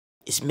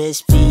It's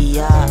Miss P,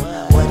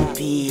 what it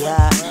be,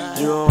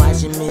 you are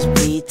watching Miss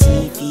P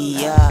TV,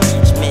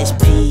 it's Miss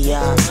P,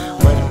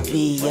 what it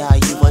be, you are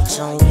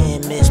tuned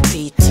in Miss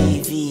P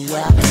TV,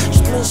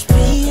 it's Miss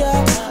P,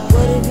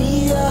 what it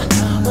be,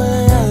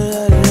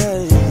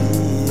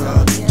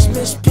 it's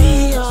Miss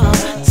P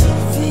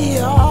TV,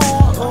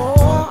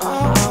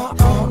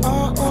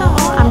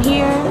 So I'm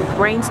here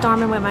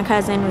brainstorming with my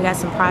cousin. We got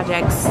some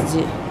projects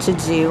to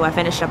do. I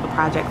finished up a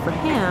project for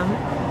him.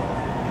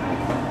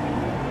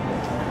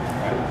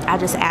 I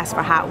just asked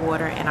for hot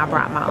water and I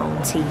brought my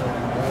own tea.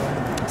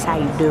 That's how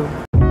you do.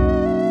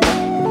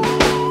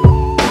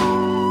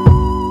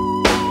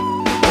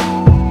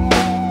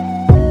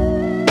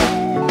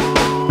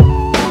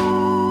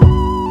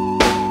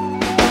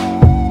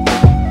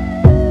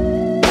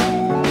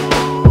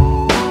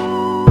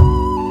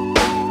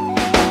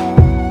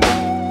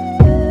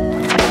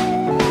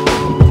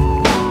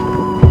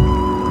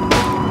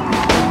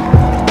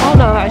 I don't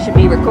know if I should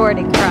be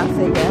recording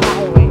crossing the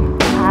highway.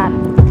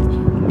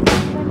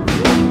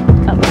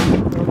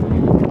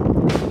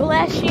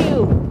 Bless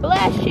you,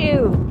 bless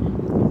you.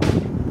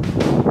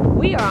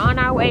 We are on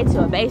our way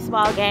to a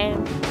baseball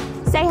game.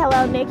 Say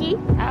hello, Nikki.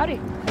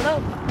 Howdy.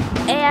 Hello.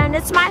 And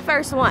it's my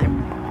first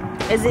one.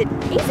 Is it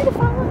easy to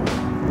follow?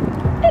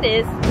 It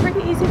is.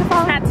 Pretty easy to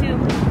follow. Not too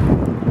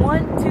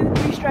 1, 2,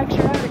 3 strikes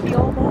you're out at the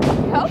old ball.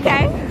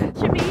 Okay.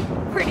 Should be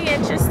pretty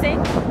interesting.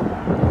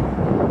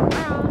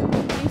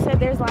 You said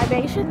there's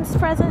libations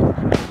present? Of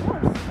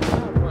course.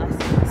 Oh,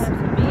 blessings.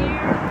 Some beer,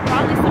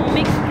 probably some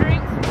mixed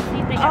drinks. See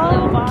if they got a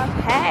little bar.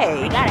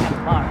 Hey. We gotta have a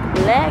bar.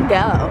 Let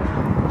go.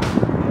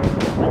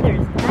 Weather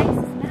is nice.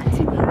 It's not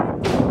too hot.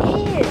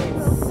 It is.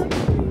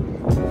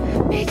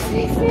 Makes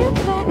me feel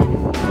better.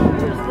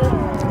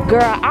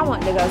 Girl, I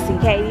want to go see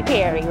Katy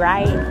Perry,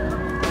 right?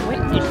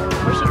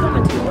 Where's she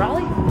coming to?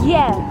 Raleigh?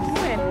 Yes.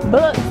 When?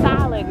 Booked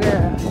solid,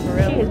 girl. For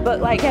real? She is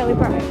booked like Kelly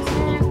Price. I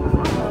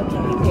love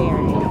Katy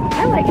Perry.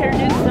 I like her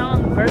new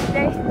song,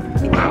 Birthday.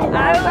 I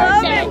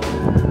love it.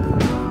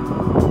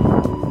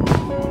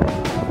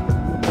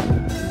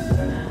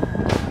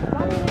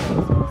 Why do you think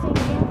she's gonna sing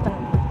the anthem?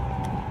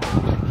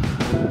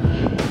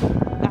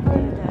 I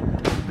heard it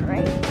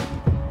great.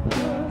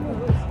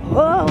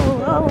 Whoa,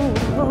 whoa,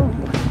 whoa.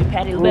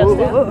 Patty LaBelle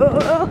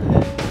style.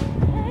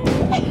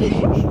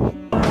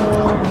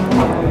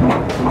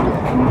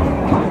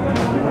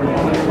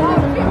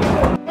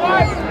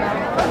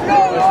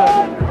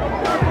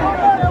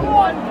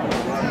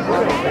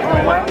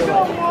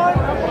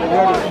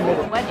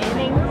 What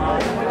inning?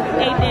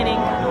 8th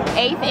inning.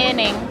 8th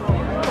inning.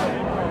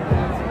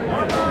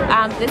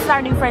 This is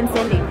our new friend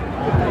Cindy.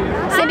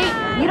 Cindy,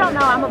 you don't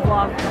know I'm a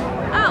vlogger.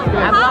 Oh.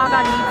 I vlog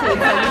on YouTube,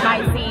 so you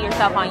might see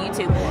yourself on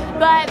YouTube.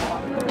 But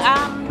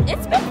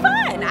it's been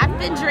fun. I've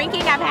been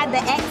drinking. I've had the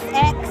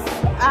XX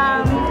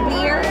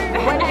beer.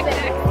 What is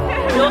it?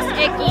 Dos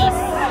Equis.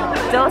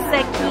 Dos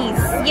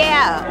Equis.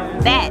 Yeah,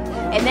 that.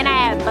 And then I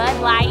had Bud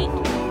Light,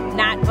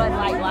 not Bud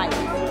Light Light.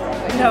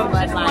 No,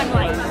 just one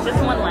light.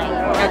 Just one light.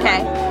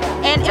 Okay.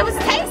 And it was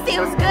tasty. It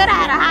was good. I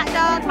had a hot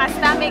dog. My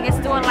stomach is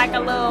doing like a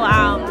little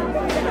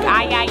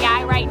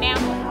ay right now.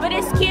 But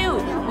it's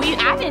cute.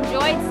 I've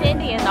enjoyed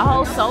Cindy and the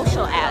whole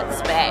social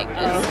aspect.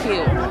 It's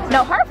cute.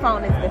 No, her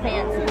phone is the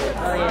fancy.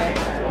 Oh yeah.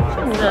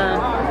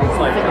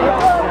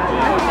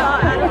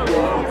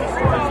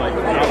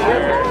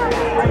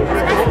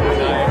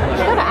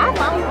 She's got an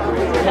iPhone.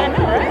 I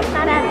know, right?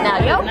 No,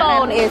 your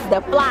phone is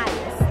the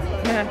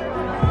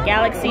flyest.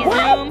 Galaxy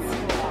Zoom.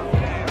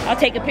 I'll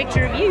take a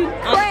picture of you.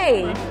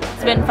 Great.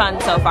 It's been fun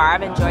so far.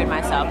 I've enjoyed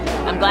myself.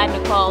 I'm glad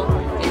Nicole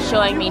is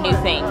showing me new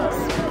things.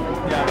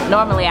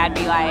 Normally I'd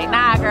be like,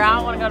 nah girl, I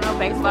don't want to go to no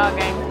baseball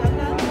game.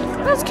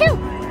 But it's cute.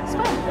 It's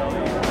fun.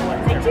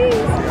 Say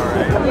cheese.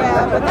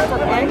 Yeah, but that's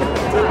okay.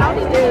 How do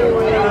you do?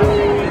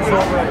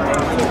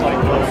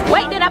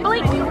 Wait, did I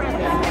blink? No.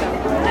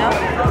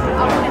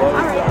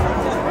 Alright.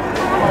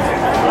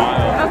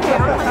 Okay,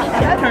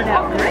 that turned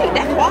out great.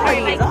 That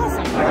quality is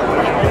awesome.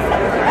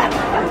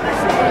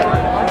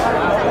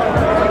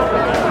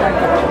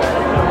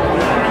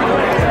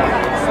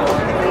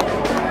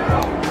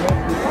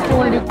 You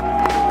want to do?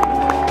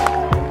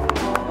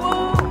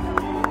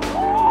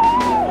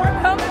 We're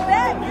coming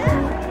back.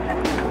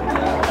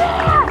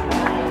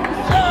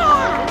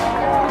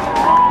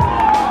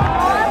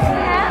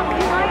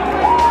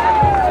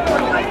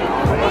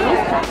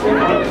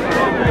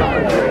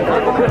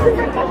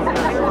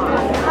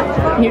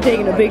 You're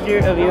taking a picture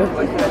of you.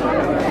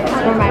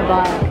 For my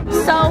blog.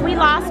 So we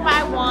lost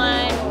by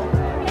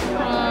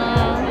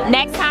 1.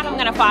 Next time I'm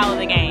gonna follow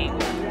the game.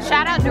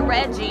 Shout out to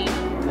Reggie.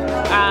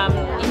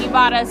 He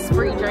bought us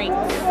free drinks.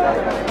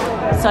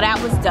 So that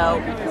was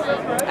dope.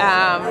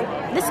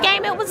 This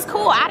game, it was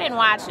cool. I didn't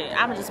watch it.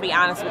 I'm gonna just be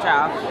honest with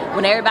y'all.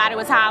 When everybody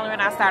was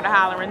hollering, I started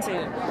hollering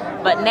too.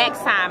 But next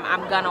time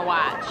I'm gonna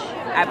watch.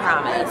 I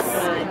promise.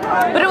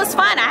 But it was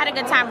fun. I had a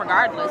good time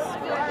regardless.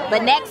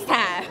 But next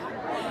time,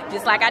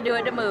 Just like I do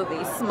at the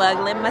movies,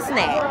 smuggling my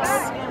snacks.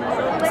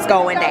 It's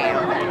going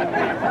down.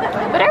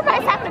 But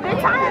everybody's having a good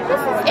time. This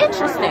is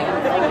interesting.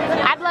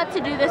 I'd love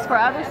to do this for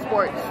other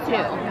sports too.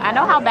 I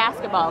know how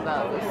basketball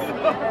goes.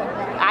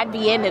 I'd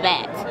be into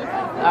that.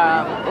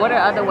 What are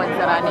other ones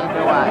that I need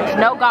to watch?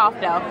 No golf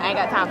though. I ain't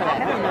got time for that.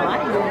 No, I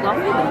didn't go to golf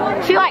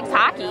either. She likes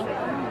hockey.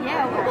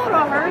 Yeah, we'll go to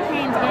a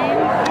Hurricanes game.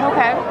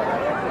 Okay.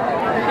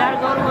 We gotta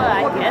go to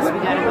I guess we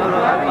gotta go to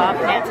a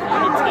Bobcats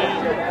Hornets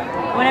game.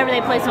 Whenever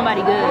they play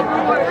somebody good.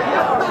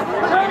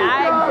 And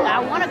I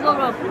want to go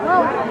to a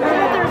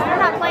Panthers. They're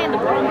not playing the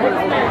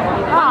Broncos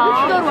now. We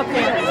should go to a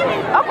Panthers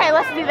game. Okay,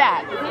 let's do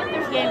that. The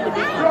Panthers game would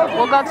be fun.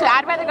 We'll go to,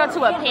 I'd rather go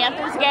to a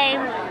Panthers game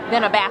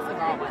than a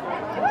basketball one.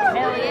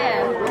 Hell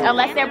yeah.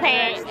 Unless they're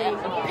paying.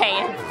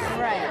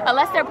 Right.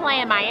 Unless they're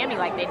playing Miami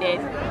like they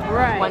did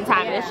one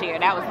time this year.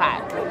 That was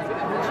hot.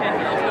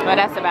 But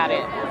that's about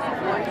it.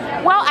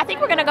 Well, I think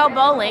we're going to go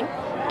bowling,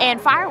 and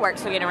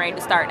fireworks are getting ready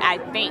to start, I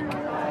think.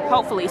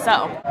 Hopefully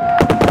so.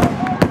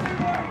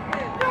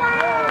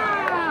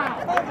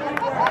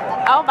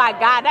 Oh my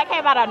God, that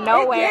came out of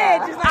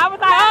nowhere. I was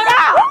like, oh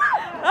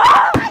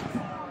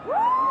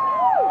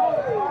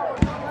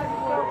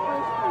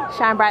no!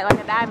 Shine bright like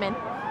a diamond.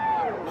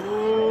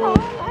 Oh,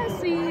 I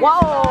see.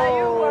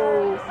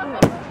 Whoa!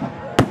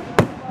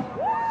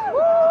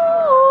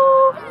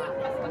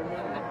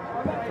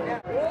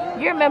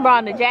 You remember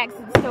on the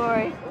Jackson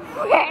story?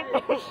 Where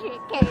the shit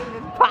came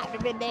and popped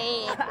him in the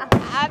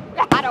head.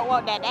 I don't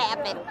want that to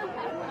happen.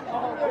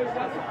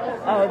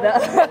 Oh, the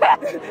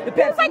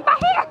It's like my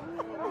hair.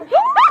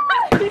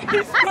 He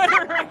spun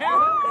around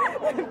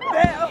and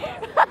fell.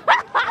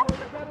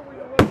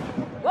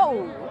 Whoa.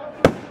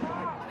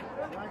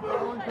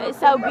 It's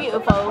so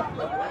beautiful.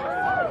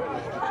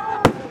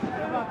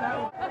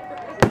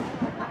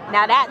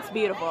 Now that's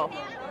beautiful.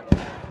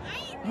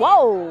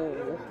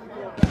 Whoa.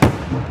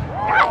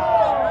 God.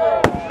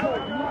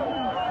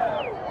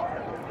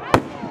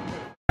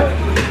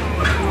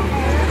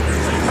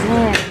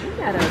 Man,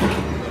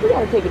 we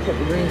gotta take a trip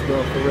to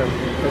Greensboro for real.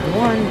 Because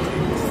one,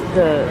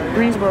 the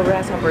Greensboro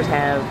Grasshoppers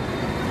have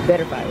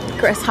better fireworks.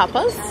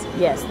 Grasshoppers?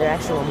 Yes, they're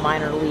actual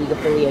minor league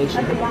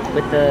affiliation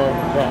with the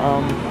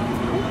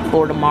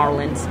Florida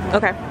Marlins.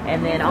 Okay.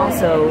 And then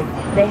also,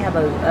 they have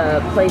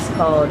a place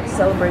called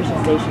Celebration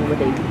Station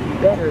with a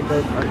better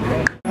go-kart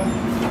track.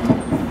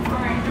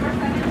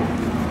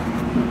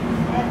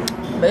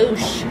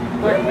 Boosh.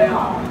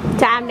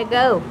 Time to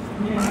go.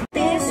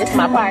 This is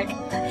my part.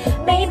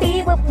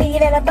 Maybe we'll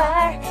meet at a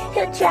bar.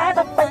 He'll drive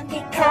a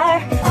funky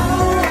car.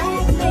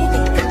 Alright,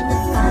 baby, come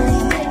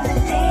find me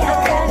today. I'm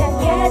gonna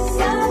get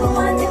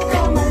someone to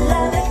come and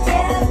love it,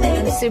 yeah,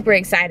 baby. I'm super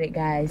excited,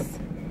 guys.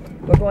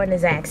 We're going to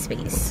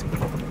Zaxby's.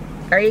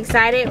 Are you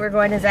excited? We're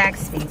going to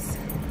Zaxby's.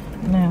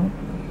 No.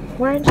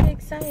 Why aren't you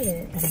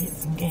excited? Gotta get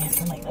some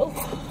gas. I'm like, oh.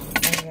 I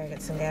gotta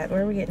get some gas.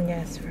 Where are we getting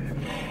gas from?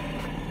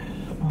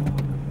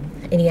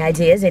 Any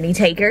ideas? Any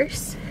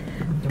takers?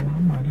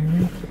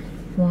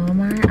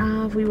 Walmart.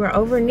 Oh, if we were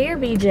over near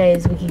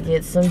BJ's, we could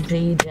get some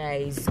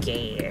BJ's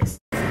gas.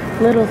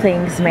 Little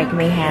things make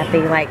me happy,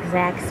 like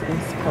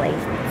Zaxby's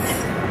plates.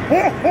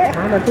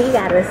 Mama P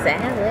got a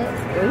salad.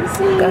 We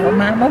see. Go,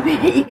 Mama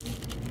P.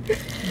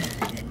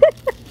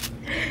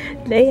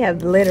 They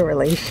have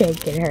literally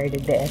shaken her to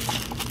death.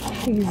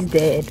 She's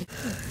dead.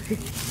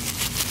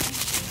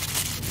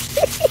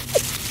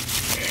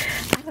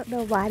 I don't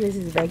know why this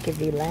is making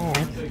me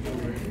laugh.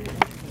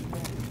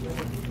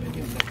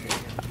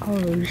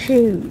 Oh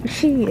shoot,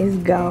 she is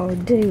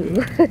gone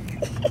too.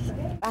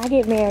 If I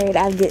get married,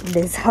 I'm getting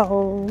this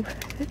whole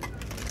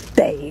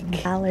thing.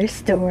 Dollar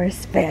store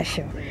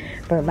special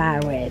for my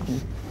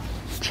wedding.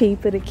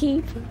 Cheaper to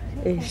keep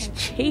is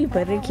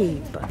cheaper to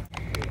keep.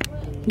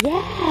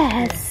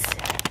 Yes!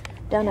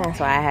 Don't ask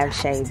why I have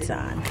shades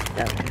on.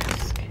 Don't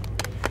ask.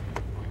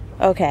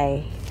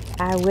 Okay,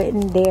 I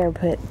wouldn't dare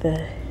put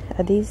the...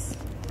 Are these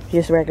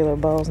just regular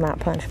bowls, not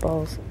punch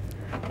bowls?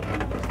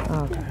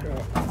 Okay.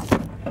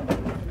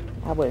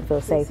 I wouldn't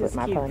feel safe with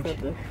my punch.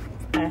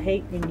 I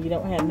hate when you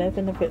don't have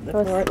nothing to put the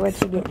fork.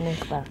 What you getting this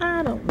for?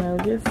 I don't know,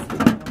 just...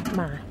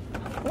 Mine.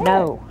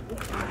 No.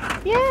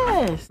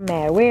 Yes!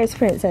 Man, where's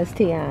Princess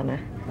Tiana?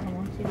 I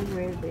want you to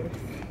wear this.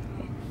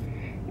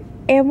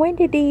 And when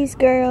did these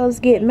girls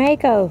get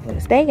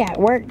makeovers? They got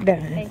work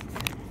done.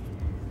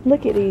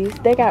 Look at these.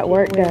 They got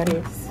work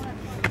done.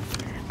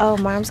 Oh,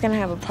 Mom's gonna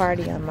have a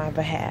party on my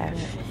behalf.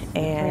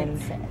 And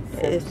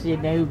it's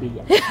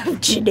Genovia.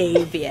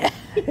 Genovia.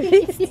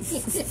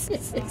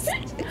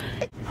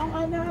 Oh,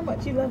 I know how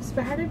much you love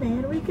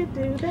Spider-Man. We could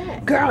do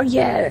that. Girl,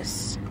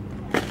 yes.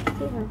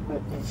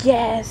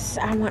 Yes,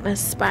 I want a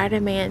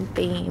Spider-Man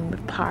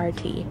themed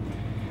party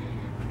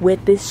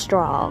with the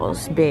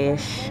straws,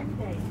 Bish.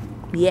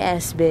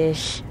 Yes,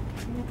 Bish.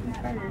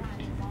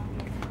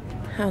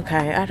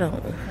 Okay, I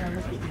don't.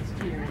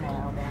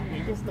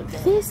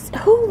 This,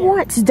 who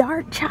wants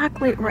dark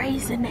chocolate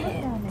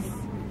raisinets?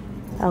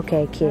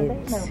 Okay,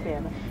 kids.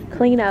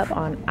 Clean up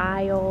on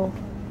aisle.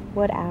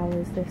 What aisle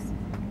is this?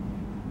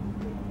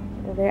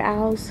 Are there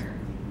aisles?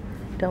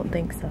 Don't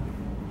think so.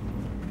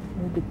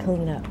 Need to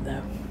clean up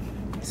though.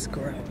 It's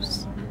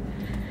gross.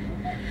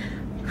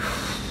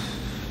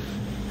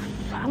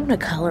 I want a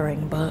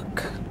coloring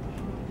book.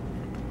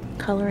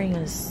 Coloring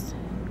is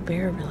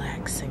very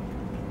relaxing.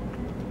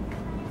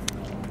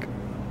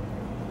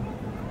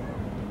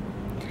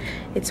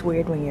 It's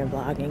weird when you're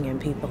vlogging and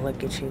people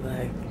look at you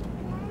like,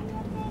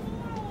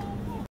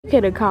 you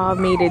could have called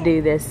me to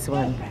do this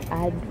one.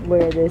 I'd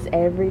wear this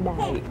every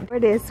night. For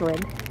this one,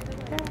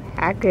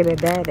 I could have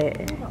done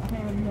it.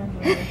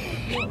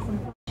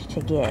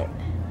 To get,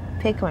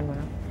 pick one,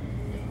 Mom.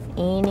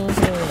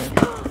 Anything.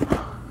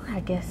 I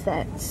guess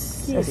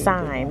that's a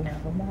sign.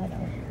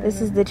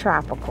 This is the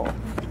tropical.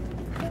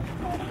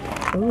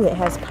 Ooh, it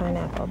has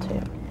pineapple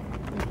too.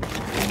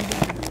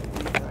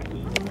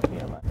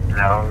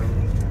 No.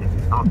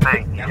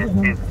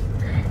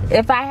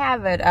 If I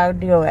have it, I'll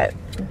do it.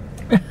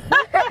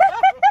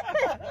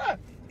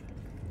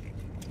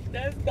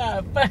 That's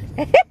not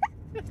funny.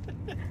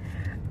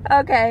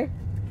 Okay.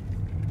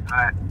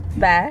 Alright.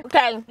 Bye.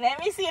 Okay. Let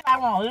me see if I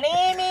want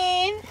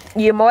lemon.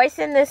 You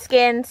moisten the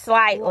skin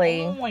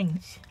slightly.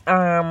 Orange.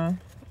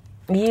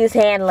 Use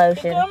hand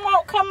lotion.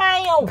 Come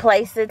on.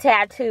 Place the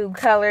tattoo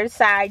colored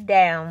side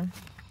down.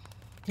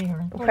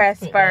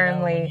 Press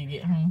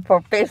firmly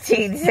for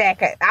 15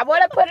 seconds. I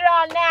want to put it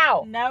on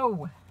now.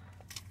 No.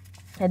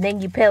 And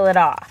then you peel it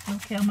off.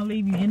 Okay, I'm going to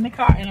leave you in the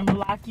car and I'm going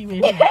to lock you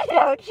in.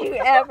 Don't you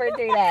ever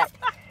do that.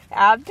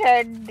 I'll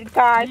turn the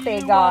car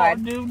thing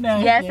on. Do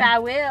nothing. Yes, I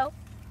will.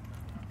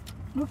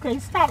 Okay,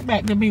 stop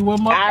back to me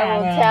one more time. I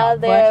will tell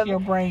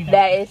them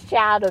that it's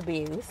child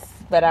abuse,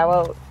 but I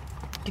won't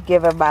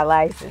give them my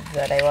license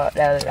so they won't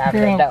know that I'm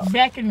an adult.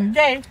 Back in the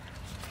day,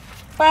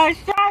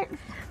 first shot.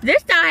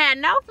 This don't have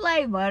no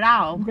flavor at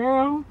all.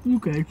 Girl, you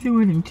could chew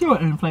it and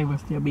the flavor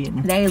still be in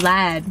there. They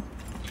lied.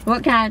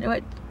 What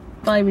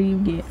flavor you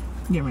get?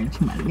 Get ready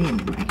to my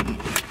lemon right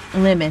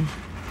here. Lemon.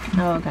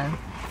 Oh, okay.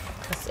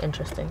 That's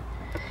interesting.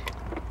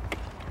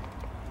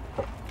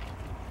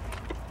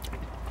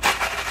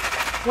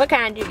 What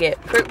kind you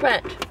get? Fruit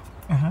punch?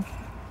 Uh-huh.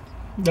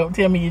 Don't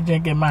tell me you're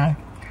drinking mine.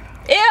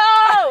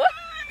 Ew!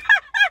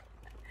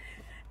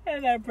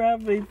 And I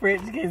probably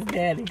French kiss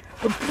daddy.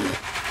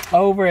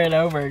 Over and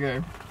over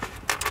again.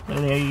 So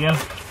there you go.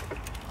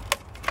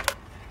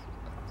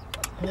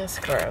 That's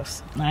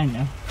gross. I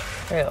know.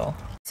 Real.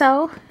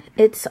 So,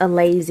 it's a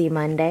lazy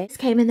Monday. This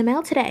came in the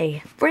mail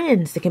today.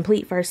 Friends, the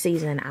complete first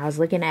season. I was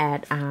looking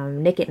at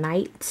Nick at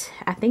Night.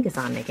 I think it's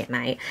on Nick at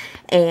Night.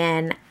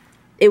 And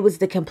it was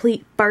the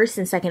complete first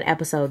and second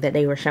episode that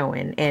they were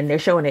showing. And they're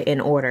showing it in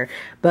order.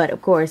 But,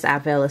 of course, I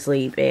fell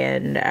asleep.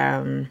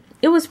 And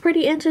it was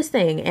pretty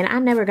interesting. And I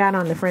never got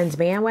on the Friends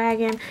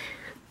bandwagon.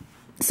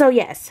 So,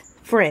 yes.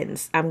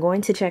 Friends. I'm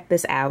going to check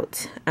this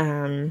out.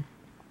 And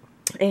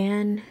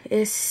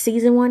it's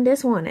season 1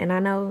 this one. And I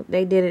know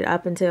they did it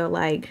up until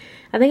like,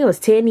 I think it was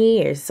 10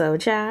 years. So,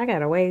 child, I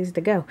got a ways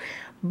to go.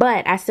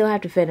 But I still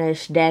have to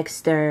finish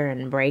Dexter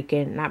and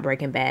not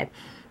Breaking Bad.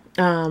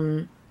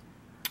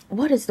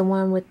 What is the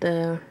one with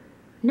the,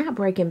 not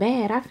Breaking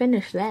Bad. I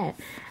finished that.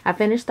 I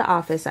finished The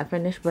Office. I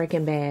finished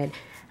Breaking Bad.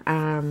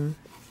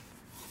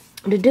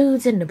 The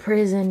dudes in the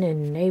prison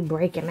and they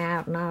breaking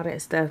out and all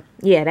that stuff.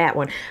 Yeah, that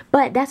one.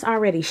 But that's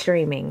already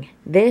streaming.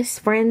 This,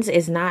 Friends,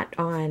 is not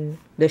on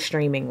the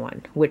streaming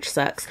one, which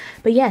sucks.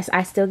 But yes,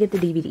 I still get the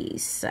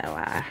DVDs. So,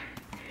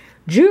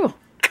 Drew.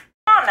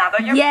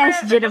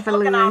 Yes, Jennifer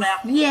Lewis.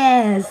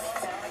 Yes.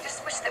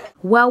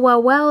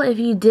 Well, if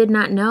you did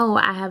not know,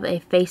 I have a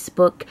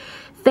Facebook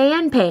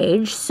fan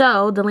page,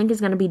 so the link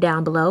is going to be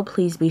down below.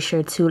 Please be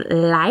sure to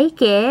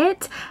like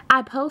it.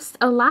 I post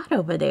a lot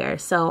over there,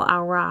 so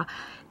I'll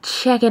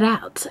check it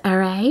out. All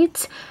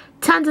right,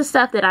 tons of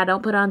stuff that I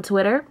don't put on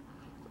Twitter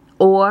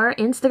or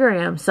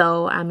Instagram,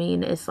 so I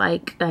mean, it's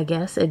like, I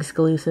guess,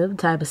 exclusive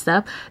type of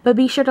stuff, but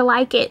be sure to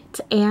like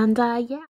it. And yeah.